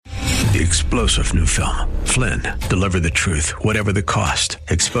The explosive new film, Flynn, deliver the truth, whatever the cost,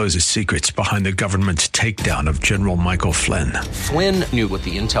 exposes secrets behind the government's takedown of General Michael Flynn. Flynn knew what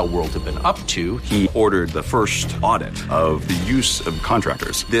the intel world had been up to. He ordered the first audit of the use of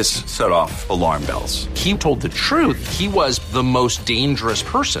contractors. This set off alarm bells. He told the truth. He was the most dangerous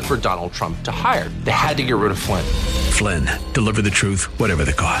person for Donald Trump to hire. They had to get rid of Flynn. Flynn, deliver the truth, whatever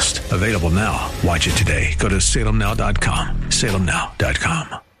the cost. Available now. Watch it today. Go to salemnow.com.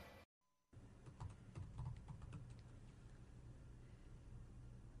 salemnow.com.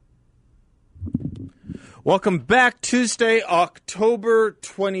 Welcome back. Tuesday, October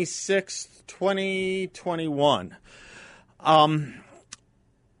 26th, 2021.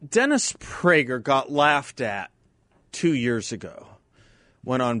 Dennis Prager got laughed at 2 years ago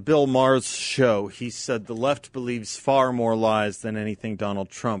when on Bill Maher's show he said the left believes far more lies than anything Donald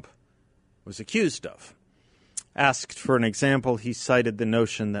Trump was accused of. Asked for an example, he cited the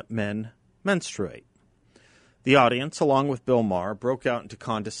notion that men menstruate. The audience, along with Bill Maher, broke out into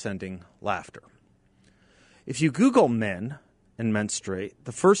condescending laughter. If you Google men and menstruate,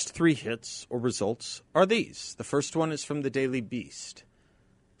 the first three hits or results are these. The first one is from the Daily Beast.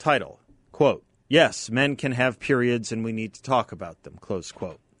 Title, quote, "Yes, men can have periods and we need to talk about them," close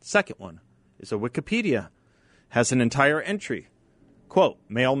quote. Second one is a Wikipedia. Has an entire entry. Quote,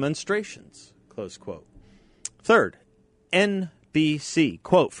 "Male menstruations," close quote. Third, NBC,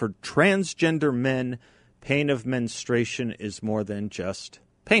 quote, "For transgender men, pain of menstruation is more than just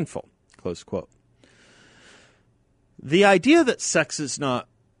painful," close quote. The idea that sex is not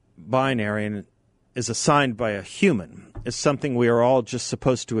binary and is assigned by a human is something we are all just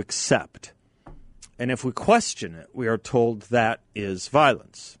supposed to accept. And if we question it, we are told that is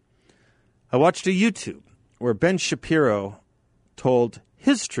violence. I watched a YouTube where Ben Shapiro told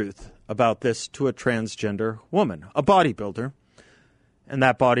his truth about this to a transgender woman, a bodybuilder, and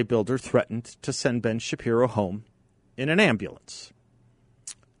that bodybuilder threatened to send Ben Shapiro home in an ambulance.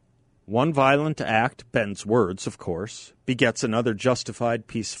 One violent act, Ben's words, of course, begets another justified,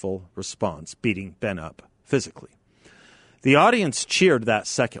 peaceful response, beating Ben up physically. The audience cheered that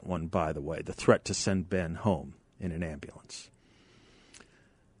second one, by the way, the threat to send Ben home in an ambulance.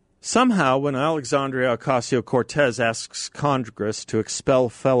 Somehow, when Alexandria Ocasio-Cortez asks Congress to expel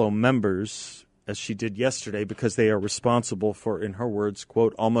fellow members, as she did yesterday, because they are responsible for, in her words,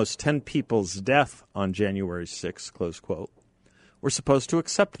 quote, "almost 10 people's death on January 6th, close quote, we're supposed to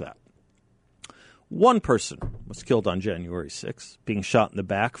accept that. One person was killed on January 6th, being shot in the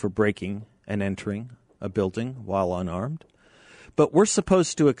back for breaking and entering a building while unarmed. But we're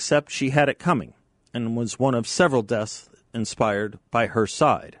supposed to accept she had it coming and was one of several deaths inspired by her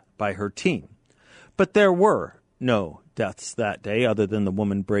side, by her team. But there were no deaths that day other than the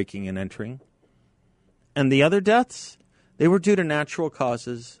woman breaking and entering. And the other deaths, they were due to natural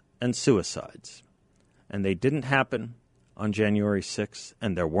causes and suicides. And they didn't happen on January 6th,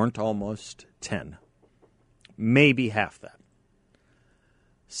 and there weren't almost 10. Maybe half that.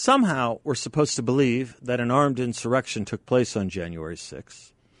 Somehow, we're supposed to believe that an armed insurrection took place on January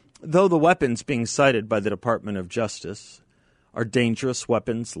 6th, though the weapons being cited by the Department of Justice are dangerous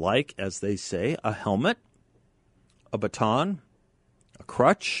weapons like, as they say, a helmet, a baton, a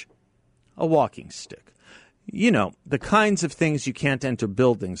crutch, a walking stick. You know, the kinds of things you can't enter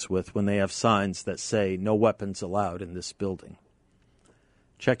buildings with when they have signs that say no weapons allowed in this building.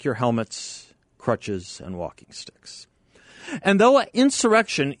 Check your helmets, crutches, and walking sticks. And though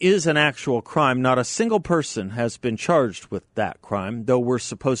insurrection is an actual crime, not a single person has been charged with that crime, though we're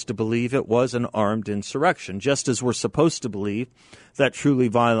supposed to believe it was an armed insurrection, just as we're supposed to believe that truly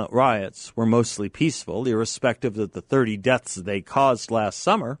violent riots were mostly peaceful, irrespective of the 30 deaths they caused last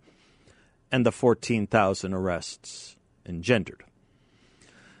summer and the 14,000 arrests engendered.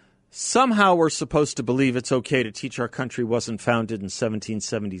 Somehow we're supposed to believe it's okay to teach our country wasn't founded in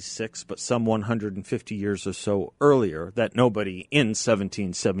 1776, but some 150 years or so earlier, that nobody in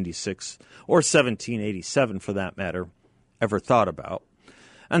 1776, or 1787 for that matter, ever thought about.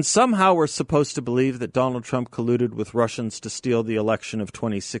 And somehow we're supposed to believe that Donald Trump colluded with Russians to steal the election of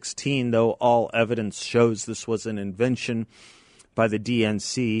 2016, though all evidence shows this was an invention by the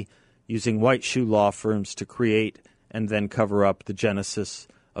DNC using white shoe law firms to create and then cover up the genesis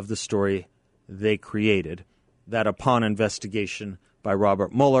of the story they created, that upon investigation by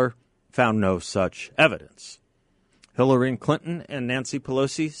Robert Mueller found no such evidence. Hillary Clinton and Nancy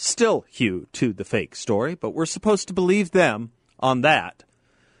Pelosi still hew to the fake story, but we're supposed to believe them on that,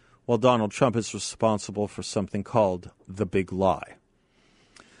 while Donald Trump is responsible for something called the big lie.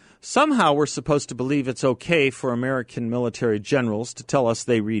 Somehow we're supposed to believe it's okay for American military generals to tell us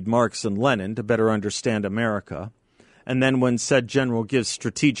they read Marx and Lenin to better understand America, and then when said general gives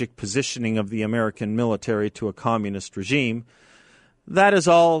strategic positioning of the American military to a communist regime, that is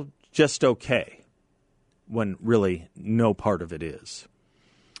all just okay, when really no part of it is.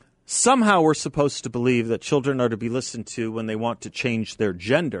 Somehow we're supposed to believe that children are to be listened to when they want to change their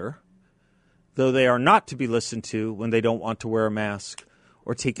gender, though they are not to be listened to when they don't want to wear a mask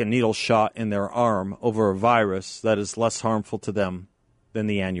or take a needle shot in their arm over a virus that is less harmful to them than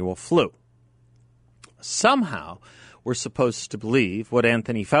the annual flu. Somehow we're supposed to believe what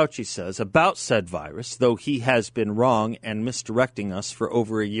Anthony Fauci says about said virus, though he has been wrong and misdirecting us for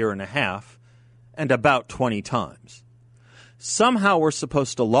over a year and a half and about 20 times. Somehow we're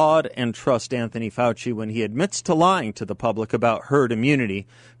supposed to laud and trust Anthony Fauci when he admits to lying to the public about herd immunity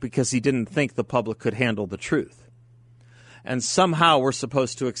because he didn't think the public could handle the truth. And somehow we're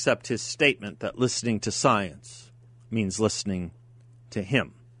supposed to accept his statement that listening to science means listening to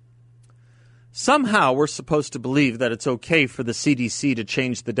him. Somehow we're supposed to believe that it's okay for the CDC to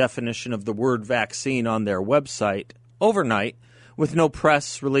change the definition of the word vaccine on their website overnight with no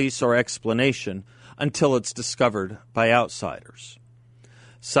press release or explanation until it's discovered by outsiders.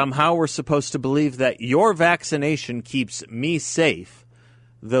 Somehow we're supposed to believe that your vaccination keeps me safe,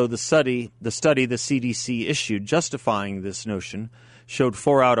 though the study the CDC issued justifying this notion showed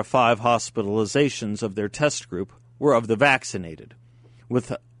 4 out of 5 hospitalizations of their test group were of the vaccinated,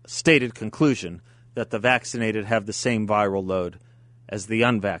 with a stated conclusion that the vaccinated have the same viral load as the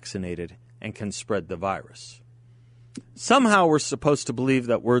unvaccinated and can spread the virus. Somehow we're supposed to believe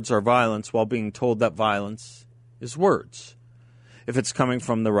that words are violence while being told that violence is words, if it's coming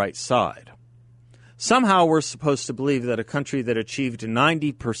from the right side. Somehow we're supposed to believe that a country that achieved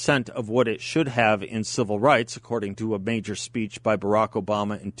 90% of what it should have in civil rights, according to a major speech by Barack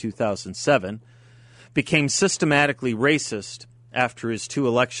Obama in 2007, became systematically racist after his 2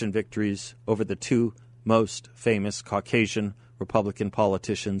 election victories over the 2 most famous Caucasian Republican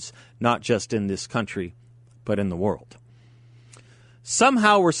politicians, not just in this country, but in the world.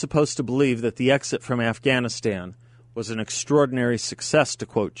 Somehow we're supposed to believe that the exit from Afghanistan was an extraordinary success, to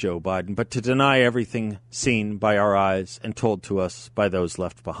quote Joe Biden, but to deny everything seen by our eyes and told to us by those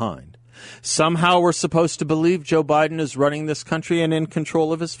left behind. Somehow we're supposed to believe Joe Biden is running this country and in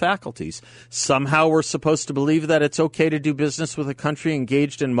control of his faculties. Somehow we're supposed to believe that it's okay to do business with a country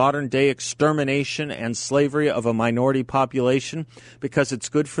engaged in modern-day extermination and slavery of a minority population because it's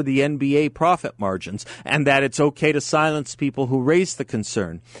good for the NBA profit margins, and that it's okay to silence people who raise the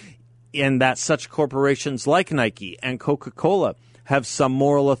concern, and that such corporations like Nike and Coca-Cola have some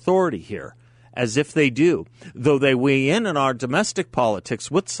moral authority here. As if they do. Though they weigh in on our domestic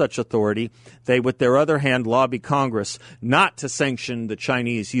politics with such authority, they, with their other hand, lobby Congress not to sanction the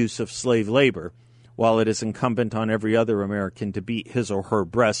Chinese use of slave labor, while it is incumbent on every other American to beat his or her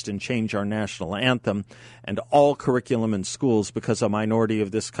breast and change our national anthem and all curriculum in schools because a minority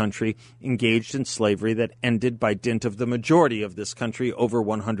of this country engaged in slavery that ended by dint of the majority of this country over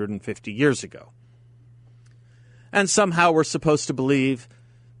 150 years ago. And somehow we're supposed to believe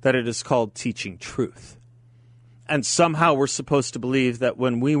that it is called teaching truth. And somehow we're supposed to believe that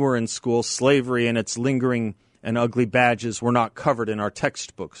when we were in school, slavery and its lingering and ugly badges were not covered in our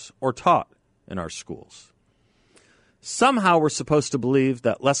textbooks or taught in our schools. Somehow we're supposed to believe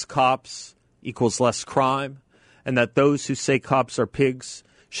that less cops equals less crime, and that those who say cops are pigs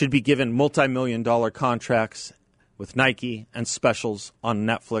should be given multi-million-dollar contracts with Nike and specials on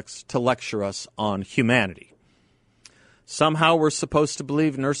Netflix to lecture us on humanity. Somehow we're supposed to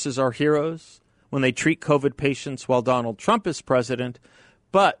believe nurses are heroes when they treat COVID patients while Donald Trump is president,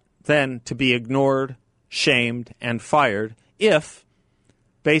 but then to be ignored, shamed, and fired if,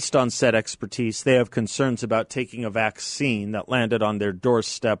 based on said expertise, they have concerns about taking a vaccine that landed on their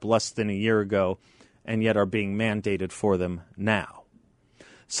doorstep less than a year ago and yet are being mandated for them now.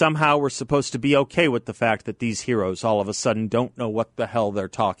 Somehow we're supposed to be okay with the fact that these heroes all of a sudden don't know what the hell they're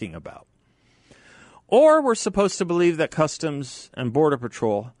talking about. Or we're supposed to believe that Customs and Border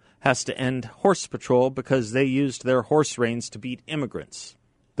Patrol has to end horse patrol because they used their horse reins to beat immigrants,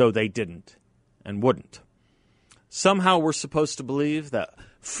 though they didn't and wouldn't. Somehow we're supposed to believe that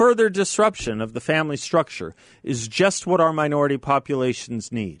further disruption of the family structure is just what our minority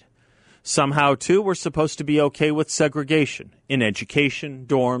populations need. Somehow, too, we're supposed to be okay with segregation in education,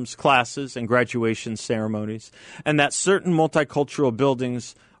 dorms, classes, and graduation ceremonies, and that certain multicultural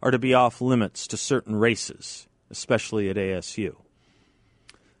buildings are to be off limits to certain races, especially at ASU.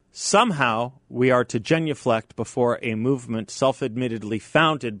 Somehow, we are to genuflect before a movement self-admittedly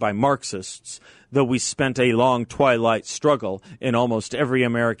founded by Marxists, though we spent a long twilight struggle in almost every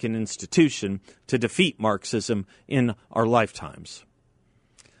American institution to defeat Marxism in our lifetimes.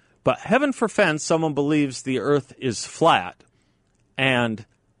 But heaven forfend someone believes the earth is flat, and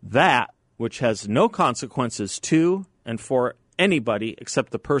that, which has no consequences to and for anybody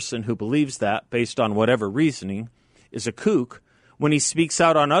except the person who believes that, based on whatever reasoning, is a kook when he speaks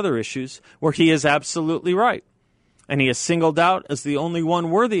out on other issues where he is absolutely right. And he is singled out as the only one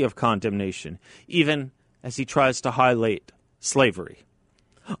worthy of condemnation, even as he tries to highlight slavery.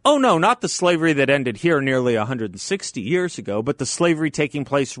 Oh no, not the slavery that ended here nearly 160 years ago, but the slavery taking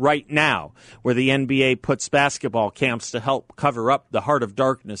place right now, where the NBA puts basketball camps to help cover up the heart of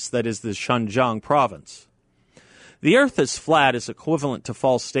darkness that is the Xinjiang province. The earth is flat is equivalent to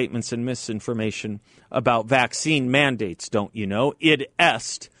false statements and misinformation about vaccine mandates, don't you know? Id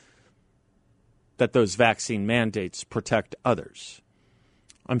est that those vaccine mandates protect others.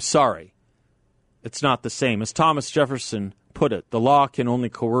 I'm sorry. It's not the same. As Thomas Jefferson put it, the law can only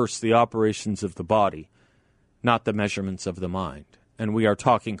coerce the operations of the body, not the measurements of the mind. And we are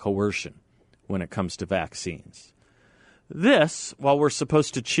talking coercion when it comes to vaccines. This, while we're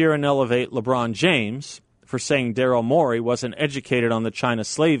supposed to cheer and elevate LeBron James for saying Daryl Morey wasn't educated on the China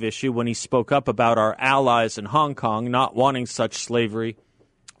slave issue when he spoke up about our allies in Hong Kong not wanting such slavery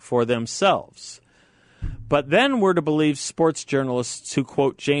for themselves. But then we're to believe sports journalists who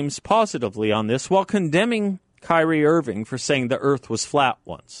quote James positively on this while condemning Kyrie Irving for saying the earth was flat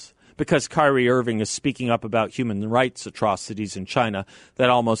once, because Kyrie Irving is speaking up about human rights atrocities in China that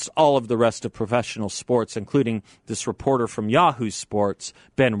almost all of the rest of professional sports, including this reporter from Yahoo Sports,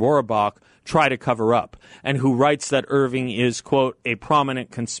 Ben Rohrabaugh, try to cover up, and who writes that Irving is, quote, a prominent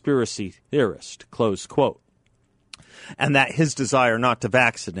conspiracy theorist, close quote, and that his desire not to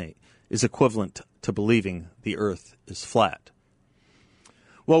vaccinate is equivalent to believing the earth is flat.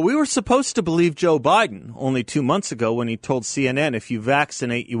 Well, we were supposed to believe Joe Biden only 2 months ago when he told CNN if you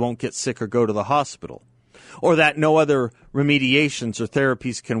vaccinate, you won't get sick or go to the hospital, or that no other remediations or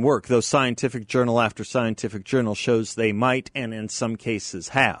therapies can work, though scientific journal after scientific journal shows they might and in some cases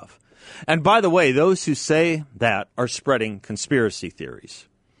have. And by the way, those who say that are spreading conspiracy theories.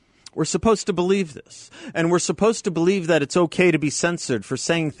 We're supposed to believe this, and we're supposed to believe that it's okay to be censored for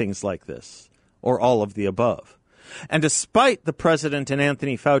saying things like this, or all of the above. And despite the president and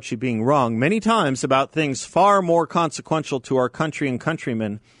Anthony Fauci being wrong many times about things far more consequential to our country and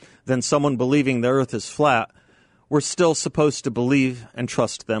countrymen than someone believing the earth is flat, we're still supposed to believe and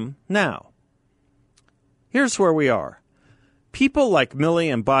trust them now. Here's where we are. People like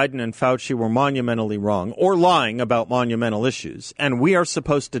Milley and Biden and Fauci were monumentally wrong or lying about monumental issues, and we are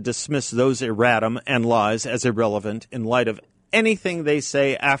supposed to dismiss those erratum and lies as irrelevant in light of anything they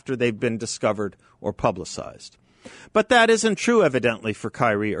say after they've been discovered or publicized. But that isn't true, evidently, for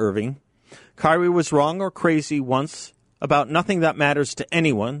Kyrie Irving. Kyrie was wrong or crazy once about nothing that matters to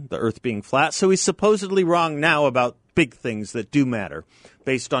anyone, the earth being flat, so he's supposedly wrong now about big things that do matter,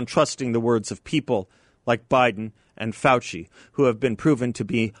 based on trusting the words of people like Biden and Fauci, who have been proven to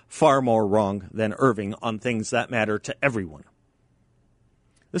be far more wrong than Irving on things that matter to everyone.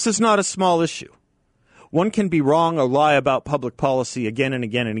 This is not a small issue. One can be wrong or lie about public policy again and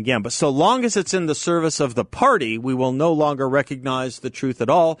again and again, but so long as it's in the service of the party, we will no longer recognize the truth at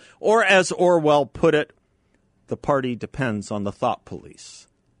all, or as Orwell put it, the party depends on the thought police.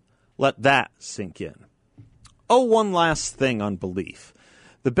 Let that sink in. Oh, one last thing on belief.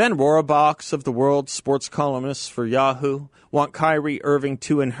 The Ben Rohrabachs of the world, sports columnists for Yahoo, want Kyrie Irving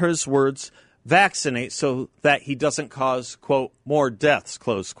to, in his words, vaccinate so that he doesn't cause, quote, more deaths,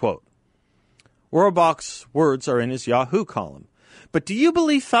 close quote. Rohrabach's words are in his Yahoo column. But do you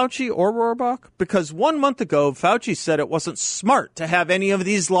believe Fauci or Rohrabaugh? Because 1 month ago, Fauci said it wasn't smart to have any of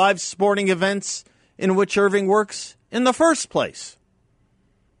these live sporting events in which Irving works in the first place.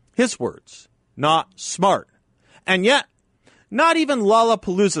 His words, not smart. And yet, not even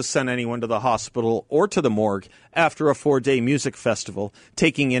Lollapalooza sent anyone to the hospital or to the morgue after a 4-day music festival,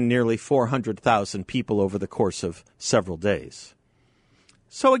 taking in nearly 400,000 people over the course of several days.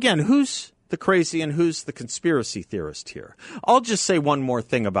 So again, who's the crazy and who's the conspiracy theorist here? I'll just say one more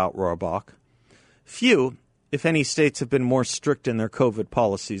thing about Rohrabaugh. Few, if any, states have been more strict in their COVID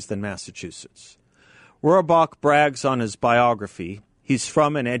policies than Massachusetts. Rohrabaugh brags on his biography. He's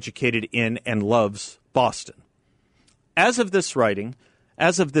from and educated in and loves Boston. As of this writing,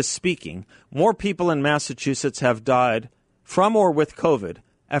 as of this speaking, more people in Massachusetts have died from or with COVID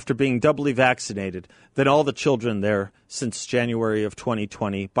after being doubly vaccinated than all the children there since January of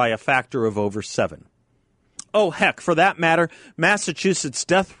 2020 by a factor of over 7. Oh, heck, for that matter, Massachusetts'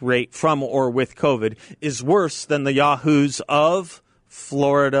 death rate from or with COVID is worse than the Yahoos of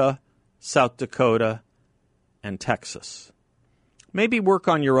Florida, South Dakota, and Texas. Maybe work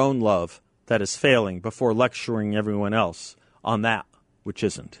on your own love that is failing before lecturing everyone else on that which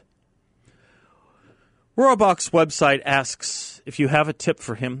isn't. Rohrbach's website asks if you have a tip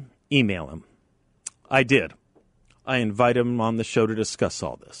for him, email him. I did. I invited him on the show to discuss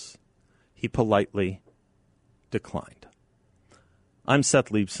all this. He politely declined. I'm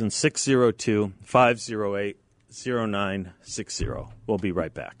Seth Leibson, 602-508-0960. We'll be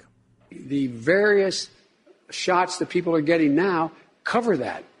right back. The various shots that people are getting now cover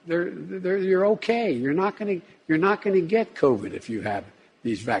that. You're okay. You're not going to get COVID if you have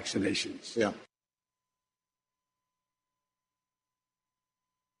these vaccinations. Yeah.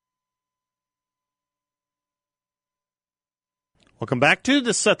 Welcome back to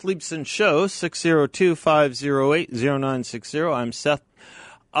the Seth Leibson Show, 602-508-0960. I'm Seth.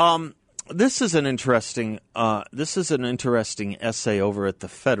 This is an interesting essay over at the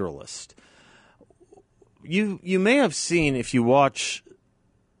Federalist. You may have seen, if you watch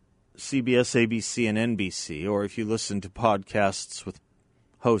CBS, ABC, and NBC, or if you listen to podcasts with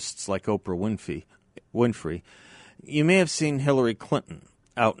hosts like Oprah Winfrey, you may have seen Hillary Clinton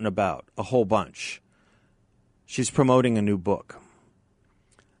out and about a whole bunch. She's promoting a new book.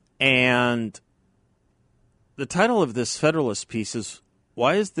 And the title of this Federalist piece is,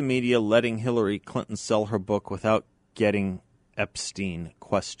 Why is the Media Letting Hillary Clinton Sell Her Book Without Getting Epstein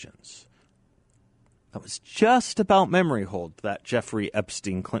Questions? That was just about memory hold, that Jeffrey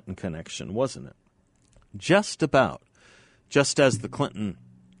Epstein-Clinton connection, wasn't it? Just about. Just as the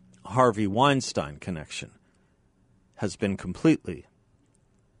Clinton-Harvey Weinstein connection has been completely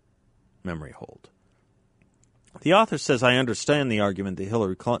memory hold. The author says, I understand the argument that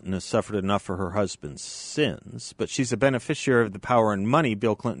Hillary Clinton has suffered enough for her husband's sins, but she's a beneficiary of the power and money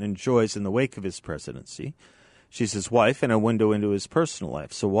Bill Clinton enjoys in the wake of his presidency. She's his wife and a window into his personal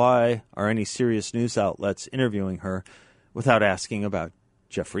life. So why are any serious news outlets interviewing her without asking about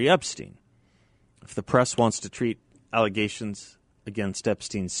Jeffrey Epstein? If the press wants to treat allegations against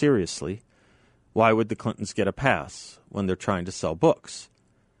Epstein seriously, why would the Clintons get a pass when they're trying to sell books?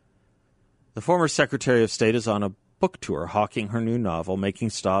 The former Secretary of State is on a book tour, hawking her new novel,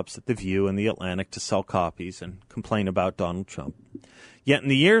 making stops at The View and The Atlantic to sell copies and complain about Donald Trump. Yet in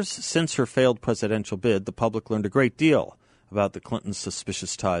the years since her failed presidential bid, the public learned a great deal about the Clintons'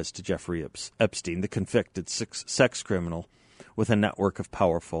 suspicious ties to Jeffrey Epstein, the convicted sex criminal with a network of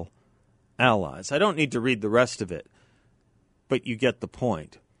powerful allies. I don't need to read the rest of it, but you get the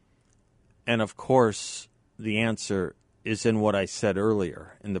point. And, of course, the answer is in what I said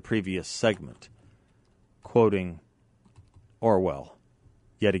earlier in the previous segment, quoting Orwell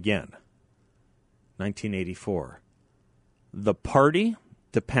yet again, 1984. The party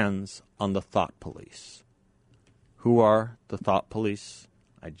depends on the thought police. Who are the thought police?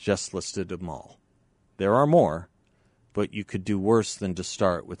 I just listed them all. There are more, but you could do worse than to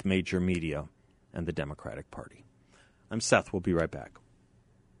start with major media and the Democratic Party. I'm Seth. We'll be right back.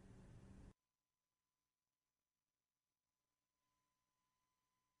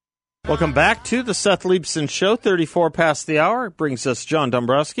 Welcome back to the Seth Leibson Show, 34 past the hour. It brings us John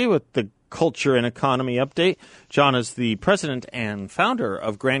Dombrowski with the Culture and Economy Update. John is the president and founder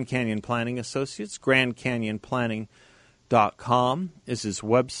of Grand Canyon Planning Associates. GrandCanyonPlanning.com is his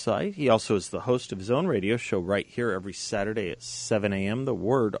website. He also is the host of his own radio show right here every Saturday at 7 a.m., The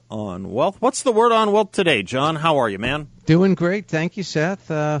Word on Wealth. What's the Word on Wealth today, John? How are you, man? Doing great. Thank you, Seth.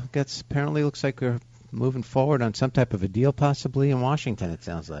 Apparently looks like we're moving forward on some type of a deal possibly in Washington, it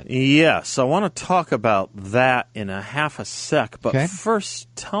sounds like. Yes, I want to talk about that in a half a sec. But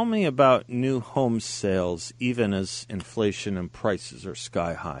First, tell me about new home sales, even as inflation and prices are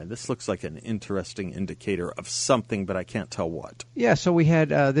sky high. This looks like an interesting indicator of something, but I can't tell what. Yeah, so we had,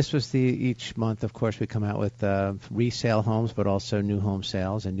 this was each month, of course, we come out with resale homes, but also new home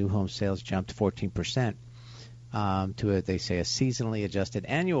sales, and new home sales jumped 14%. To they say a seasonally adjusted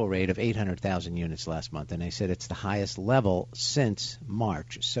annual rate of 800,000 units last month, and they said it's the highest level since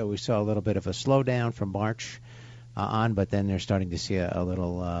March. So we saw a little bit of a slowdown from March on, but then they're starting to see a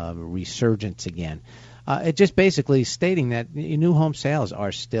little resurgence again. It just basically stating that new home sales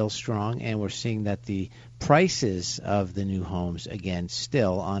are still strong, and we're seeing that the prices of the new homes, again,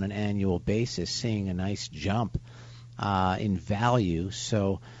 still on an annual basis, seeing a nice jump in value.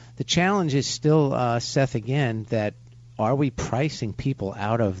 So the challenge is still, Seth, again, that are we pricing people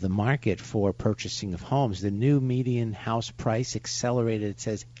out of the market for purchasing of homes? The new median house price accelerated, it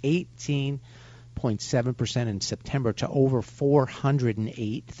says 18.7% in September to over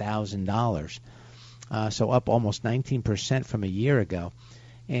 $408,000. So up almost 19% from a year ago.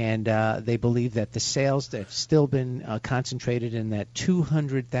 And they believe that the sales that have still been concentrated in that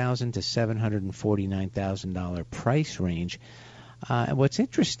 $200,000 to $749,000 price range. What's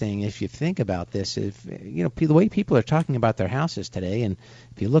interesting, if you think about this, is the way people are talking about their houses today, and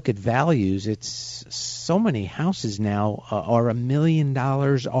if you look at values, it's so many houses now are $1 million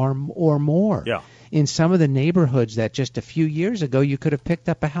or more. Yeah. In some of the neighborhoods that just a few years ago you could have picked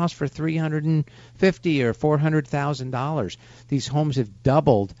up a house for $350,000 or $400,000. These homes have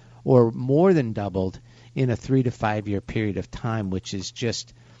doubled or more than doubled in a 3 to 5 year period of time, which is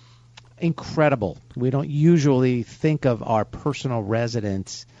just incredible. We don't usually think of our personal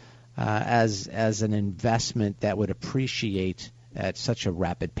residence as an investment that would appreciate at such a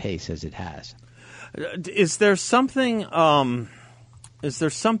rapid pace as it has. Is there something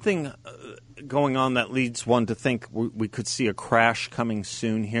going on that leads one to think we could see a crash coming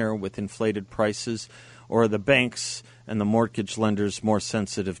soon here with inflated prices? Or are the banks and the mortgage lenders more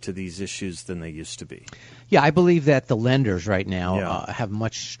sensitive to these issues than they used to be? Yeah, I believe that the lenders right now have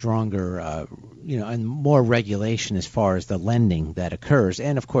much stronger, and more regulation as far as the lending that occurs.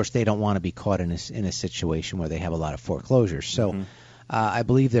 And, of course, they don't want to be caught in a situation where they have a lot of foreclosures. So I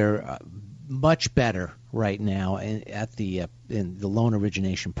believe they're much better right now in the loan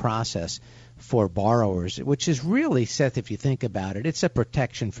origination process for borrowers, which is really, Seth, if you think about it, it's a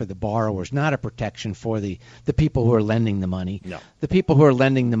protection for the borrowers, not a protection for the people who are lending the money. No. The people who are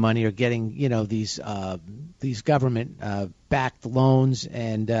lending the money are getting, these government backed loans,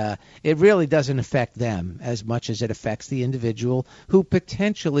 and it really doesn't affect them as much as it affects the individual who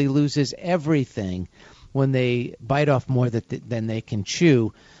potentially loses everything when they bite off more than they can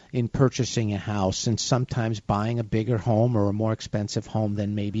chew in purchasing a house, and sometimes buying a bigger home or a more expensive home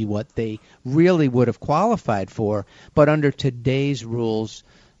than maybe what they really would have qualified for. But under today's rules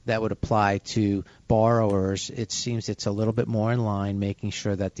that would apply to borrowers, it seems it's a little bit more in line, making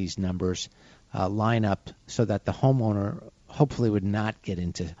sure that these numbers line up so that the homeowner hopefully would not get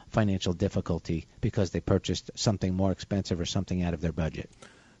into financial difficulty because they purchased something more expensive or something out of their budget.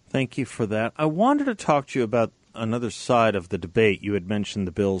 Thank you for that. I wanted to talk to you about another side of the debate. You had mentioned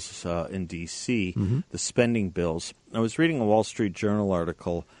the bills in D.C., the spending bills. I was reading a Wall Street Journal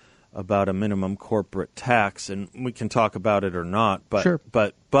article about a minimum corporate tax, and we can talk about it or not. But, sure.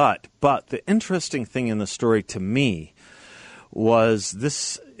 But the interesting thing in the story to me was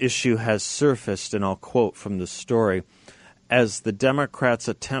this issue has surfaced, and I'll quote from the story, as the Democrats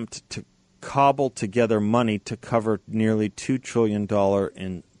attempt to cobble together money to cover nearly $2 trillion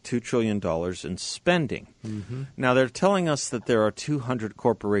in spending. Now, they're telling us that there are 200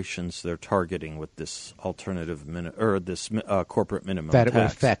 corporations they're targeting with this alternative corporate minimum that tax. It would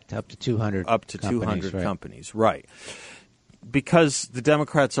affect up to 200 companies, right? Because the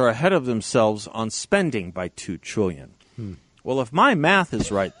Democrats are ahead of themselves on spending by $2 trillion. Well, if my math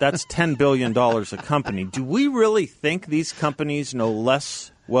is right, that's $10 billion a company. Do we really think these companies know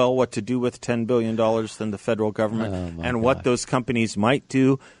less what to do with $10 billion than the federal government, and what those companies might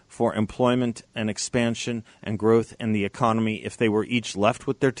do for employment and expansion and growth in the economy if they were each left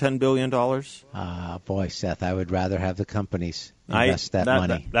with their $10 billion? Boy, Seth, I would rather have the companies invest that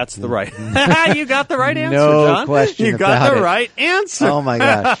money. That's the right. You got the right answer, no John. Question you got about the it. right answer. Oh, my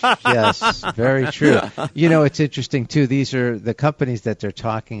gosh. Yes, very true. It's interesting, too. These are the companies that they're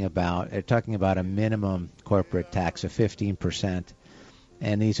talking about. They're talking about a minimum corporate tax of 15%.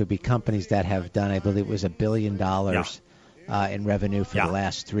 And these would be companies that have done, I believe it was $1 billion in revenue for the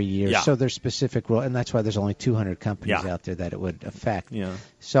last 3 years. So there's specific rule, and that's why there's only 200 companies out there that it would affect.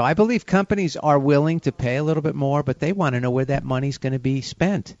 So I believe companies are willing to pay a little bit more, but they want to know where that money's going to be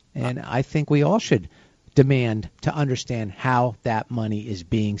spent. And I think we all should demand to understand how that money is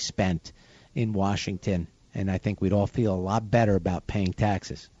being spent in Washington. And I think we'd all feel a lot better about paying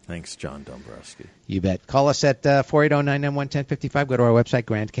taxes. Thanks, John Dombrowski. You bet. Call us at 480-991-1055. Go to our website,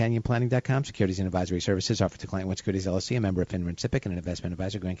 GrandCanyonPlanning.com. Securities and advisory services offered to Client One Securities, LLC, a member of FINRA and SIPC, and an investment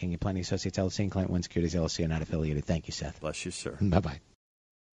advisor. Grand Canyon Planning Associates, LLC, and Client One Securities, LLC are not affiliated. Thank you, Seth. Bless you, sir. Bye-bye.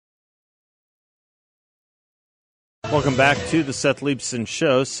 Welcome back to the Seth Leibsohn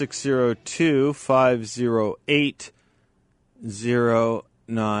Show,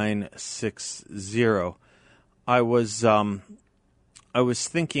 602-508-0960. I was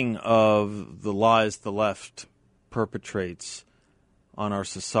thinking of the lies the left perpetrates on our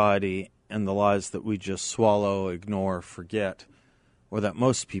society and the lies that we just swallow, ignore, forget, or that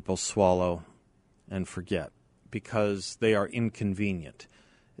most people swallow and forget because they are inconvenient.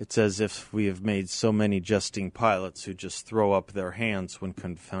 It's as if we have made so many jesting pilots who just throw up their hands when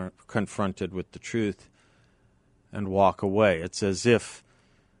confronted with the truth and walk away. It's as if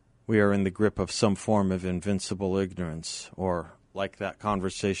we are in the grip of some form of invincible ignorance, or like that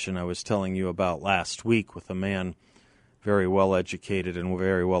conversation I was telling you about last week with a man very well educated and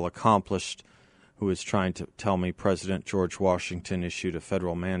very well accomplished who was trying to tell me President George Washington issued a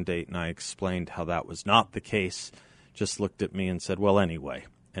federal mandate, and I explained how that was not the case, just looked at me and said, well, anyway,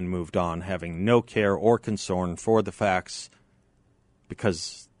 and moved on, having no care or concern for the facts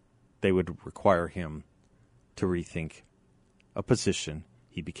because they would require him to rethink a position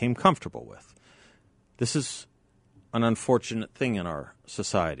he became comfortable with. This is an unfortunate thing in our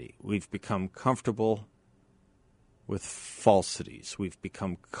society. We've become comfortable with falsities. We've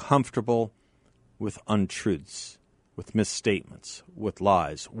become comfortable with untruths, with misstatements, with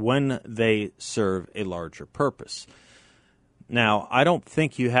lies, when they serve a larger purpose. Now, I don't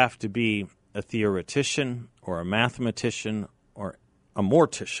think you have to be a theoretician or a mathematician or a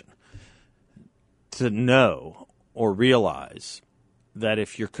mortician to know or realize that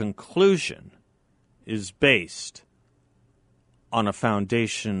if your conclusion is based on a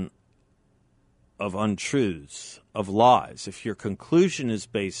foundation of untruths, of lies, if your conclusion is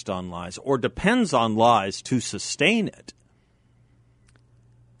based on lies or depends on lies to sustain it,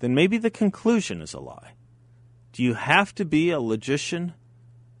 then maybe the conclusion is a lie. Do you have to be a logician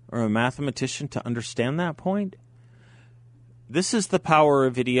or a mathematician to understand that point? This is the power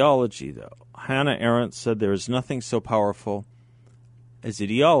of ideology, though. Hannah Arendt said there is nothing so powerful as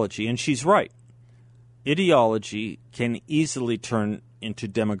ideology, and she's right. Ideology can easily turn into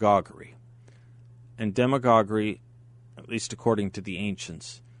demagoguery. And demagoguery, at least according to the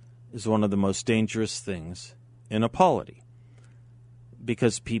ancients, is one of the most dangerous things in a polity.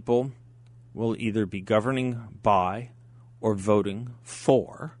 Because people will either be governing by or voting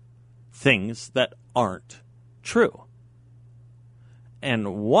for things that aren't true.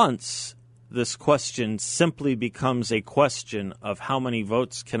 And once this question simply becomes a question of how many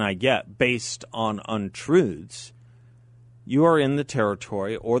votes can I get based on untruths, you are in the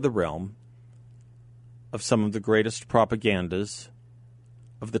territory or the realm of some of the greatest propagandas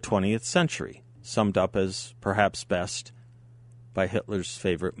of the 20th century, summed up as perhaps best by Hitler's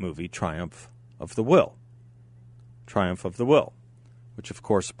favorite movie, Triumph of the Will. Triumph of the Will, which of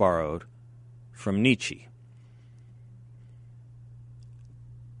course borrowed from Nietzsche.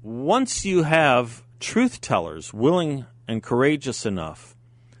 Once you have truth-tellers willing and courageous enough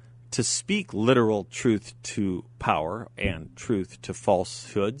to speak literal truth to power and truth to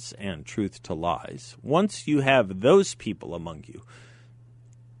falsehoods and truth to lies, once you have those people among you,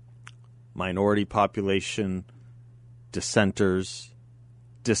 minority population, dissenters,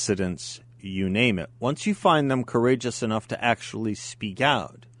 dissidents, you name it, once you find them courageous enough to actually speak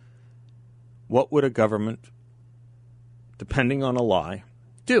out, what would a government, depending on a lie,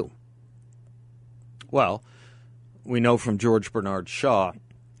 do? Well, we know from George Bernard Shaw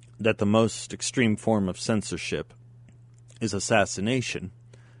that the most extreme form of censorship is assassination,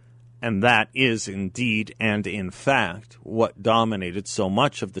 and that is indeed and in fact what dominated so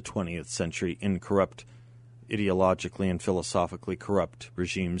much of the 20th century in corrupt, ideologically and philosophically corrupt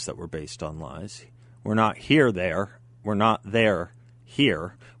regimes that were based on lies. We're not there. We're not there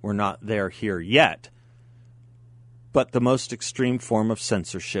here. We're not there here yet. But the most extreme form of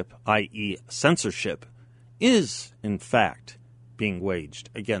censorship, i.e. censorship, is, in fact, being waged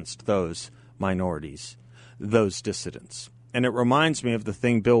against those minorities, those dissidents. And it reminds me of the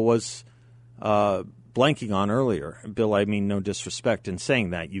thing Bill was blanking on earlier. Bill, I mean no disrespect in saying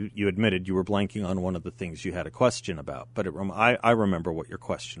that. You admitted you were blanking on one of the things you had a question about. But I remember what your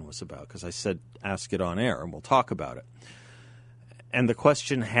question was about because I said ask it on air and we'll talk about it. And the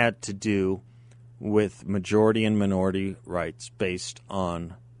question had to do with majority and minority rights based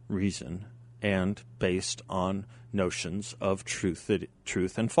on reason and based on notions of truth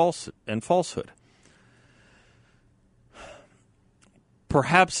and falsehood.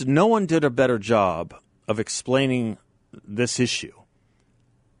 Perhaps no one did a better job of explaining this issue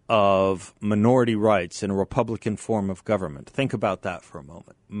of minority rights in a Republican form of government. Think about that for a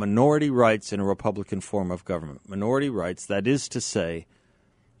moment. Minority rights in a Republican form of government. Minority rights, that is to say,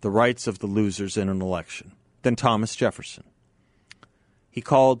 the rights of the losers in an election, than Thomas Jefferson. He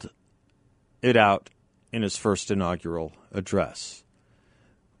called it out in his first inaugural address,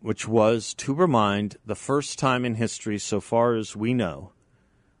 which was to remind the first time in history, so far as we know,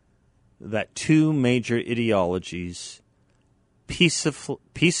 that two major ideologies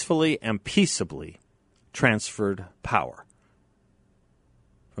peacefully and peaceably transferred power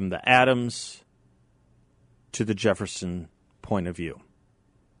from the Adams to the Jefferson point of view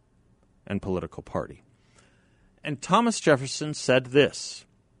and political party. And Thomas Jefferson said this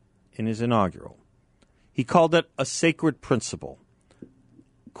in his inaugural. He called it a sacred principle.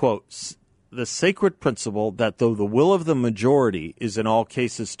 Quote, the sacred principle that though the will of the majority is in all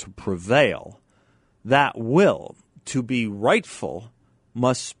cases to prevail, that will, to be rightful,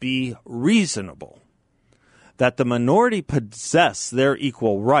 must be reasonable. That the minority possess their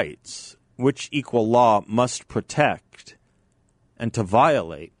equal rights, which equal law must protect, and to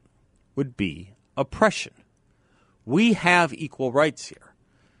violate would be oppression. We have equal rights here.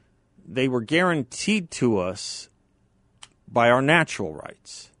 They were guaranteed to us by our natural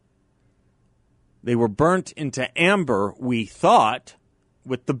rights. They were burnt into amber, we thought,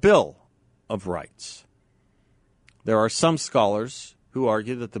 with the Bill of Rights. There are some scholars who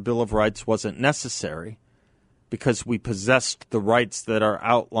argue that the Bill of Rights wasn't necessary because we possessed the rights that are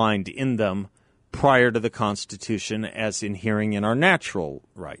outlined in them prior to the Constitution as inhering in our natural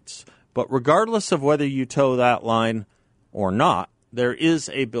rights. But regardless of whether you toe that line or not, there is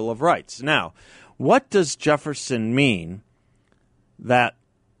a Bill of Rights. Now, what does Jefferson mean that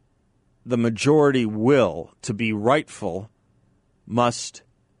the majority will, to be rightful, must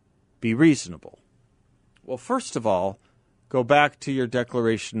be reasonable? Well, first of all, go back to your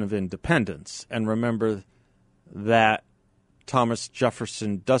Declaration of Independence and remember that Thomas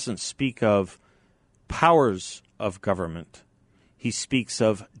Jefferson doesn't speak of powers of government. He speaks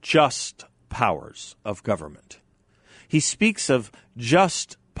of just powers of government. He speaks of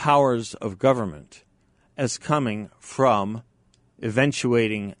just powers of government as coming from,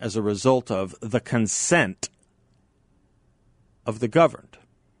 eventuating as a result of, the consent of the governed.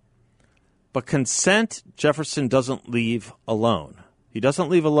 But consent, Jefferson doesn't leave alone. He doesn't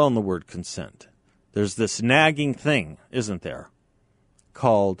leave alone the word consent. There's this nagging thing, isn't there,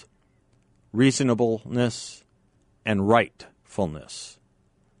 called reasonableness and rightfulness.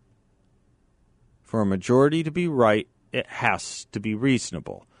 For a majority to be right, it has to be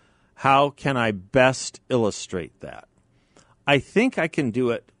reasonable. How can I best illustrate that? I think I can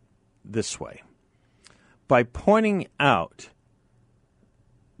do it this way, by pointing out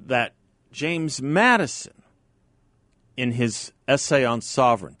that James Madison, in his essay on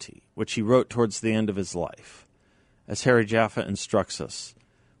sovereignty, which he wrote towards the end of his life, as Harry Jaffa instructs us,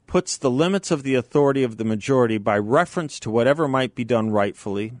 puts the limits of the authority of the majority by reference to whatever might be done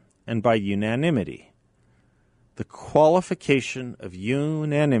rightfully and by unanimity. The qualification of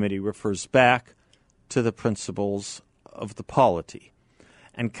unanimity refers back to the principles of the polity.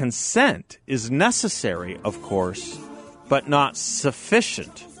 And consent is necessary, of course, but not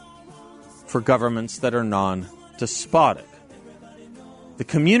sufficient for governments that are non-despotic. The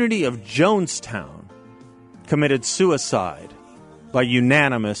community of Jonestown committed suicide by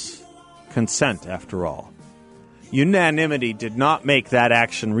unanimous consent, after all. Unanimity did not make that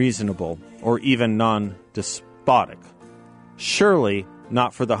action reasonable or even non-despotic. Surely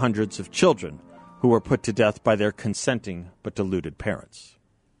not for the hundreds of children who were put to death by their consenting but deluded parents.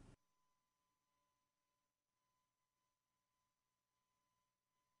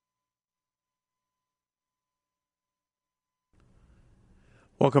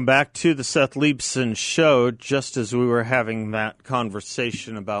 Welcome back to the Seth Leibsohn Show. Just as we were having that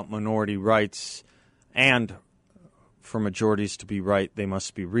conversation about minority rights and for majorities to be right, they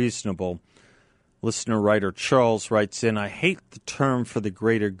must be reasonable, listener-writer Charles writes in, I hate the term for the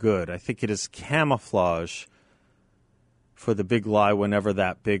greater good. I think it is camouflage for the big lie whenever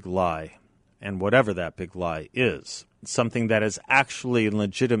that big lie, and whatever that big lie is. Something that is actually and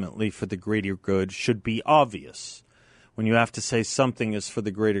legitimately for the greater good should be obvious. When you have to say something is for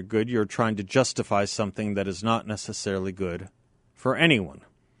the greater good, you're trying to justify something that is not necessarily good for anyone.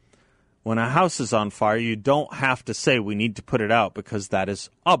 When a house is on fire, you don't have to say we need to put it out because that is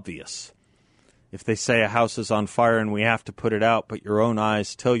obvious. If they say a house is on fire and we have to put it out, but your own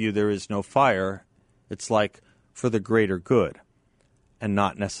eyes tell you there is no fire, it's like for the greater good and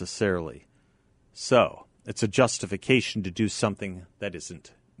not necessarily so. It's a justification to do something that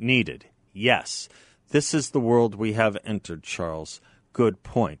isn't needed. Yes. This is the world we have entered, Charles. Good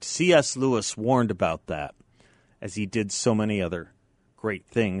point. C.S. Lewis warned about that, as he did so many other great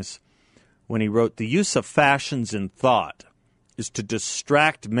things, when he wrote, the use of fashions in thought is to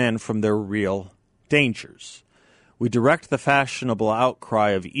distract men from their real dangers. We direct the fashionable outcry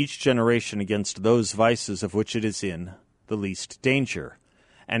of each generation against those vices of which it is in the least danger,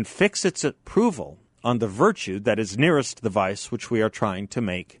 and fix its approval on the virtue that is nearest the vice which we are trying to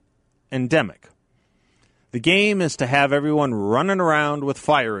make endemic. The game is to have everyone running around with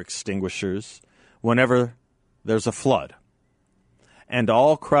fire extinguishers whenever there's a flood, and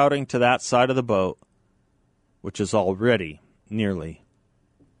all crowding to that side of the boat, which is already nearly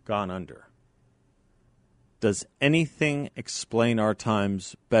gone under. Does anything explain our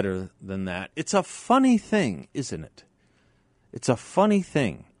times better than that? It's a funny thing, isn't it? It's a funny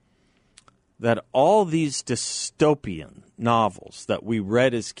thing that all these dystopian novels that we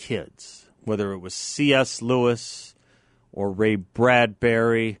read as kids, whether it was C.S. Lewis or Ray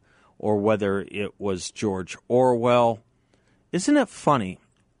Bradbury, or whether it was George Orwell. Isn't it funny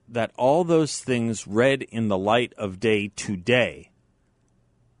that all those things read in the light of day today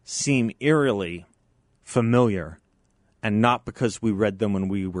seem eerily familiar, and not because we read them when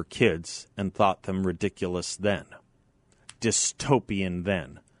we were kids and thought them ridiculous then, dystopian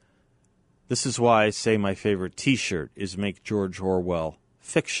then. This is why I say my favorite T-shirt is Make George Orwell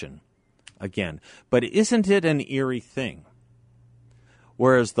Fiction again. But isn't it an eerie thing?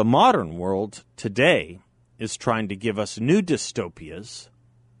 Whereas the modern world today is trying to give us new dystopias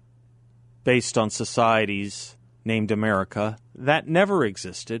based on societies named America that never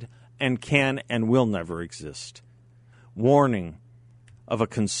existed and can and will never exist. Warning of a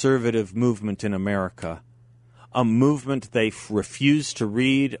conservative movement in America, a movement they refuse to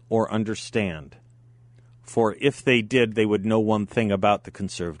read or understand. For if they did, they would know one thing about the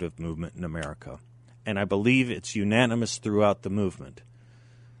conservative movement in America. And I believe it's unanimous throughout the movement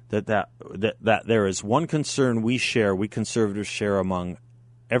that there is one concern we conservatives share among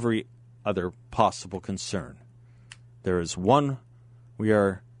every other possible concern. There is one we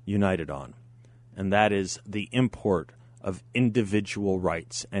are united on, and that is the import of individual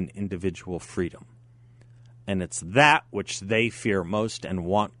rights and individual freedom. And it's that which they fear most and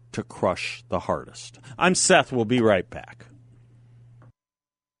want to crush the hardest. I'm Seth. We'll be right back.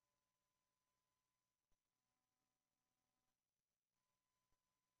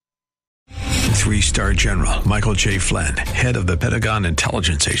 Three-star General Michael J. Flynn, head of the Pentagon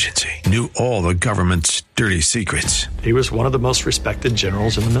Intelligence Agency, knew all the government's dirty secrets. He was one of the most respected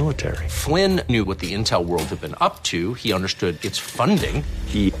generals in the military. Flynn knew what the intel world had been up to. He understood its funding.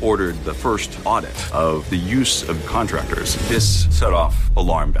 He ordered the first audit of the use of contractors. This set off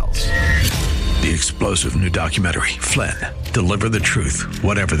alarm bells. The explosive new documentary, Flynn, Deliver the Truth,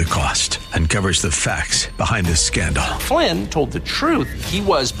 Whatever the Cost, uncovers the facts behind this scandal. Flynn told the truth. He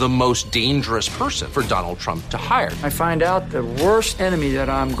was the most dangerous person for Donald Trump to hire. I find out the worst enemy that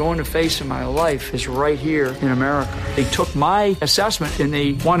I'm going to face in my life is right here in America. They took my assessment and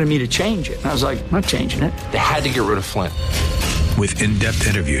they wanted me to change it. And I was like, I'm not changing it. They had to get rid of Flynn. With in-depth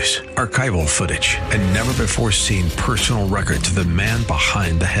interviews, archival footage, and never-before-seen personal records of the man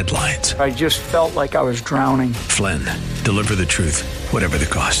behind the headlines. I just felt like I was drowning. Flynn, Deliver the Truth, Whatever the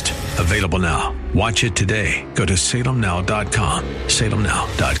Cost. Available now. Watch it today. Go to salemnow.com.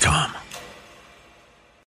 salemnow.com.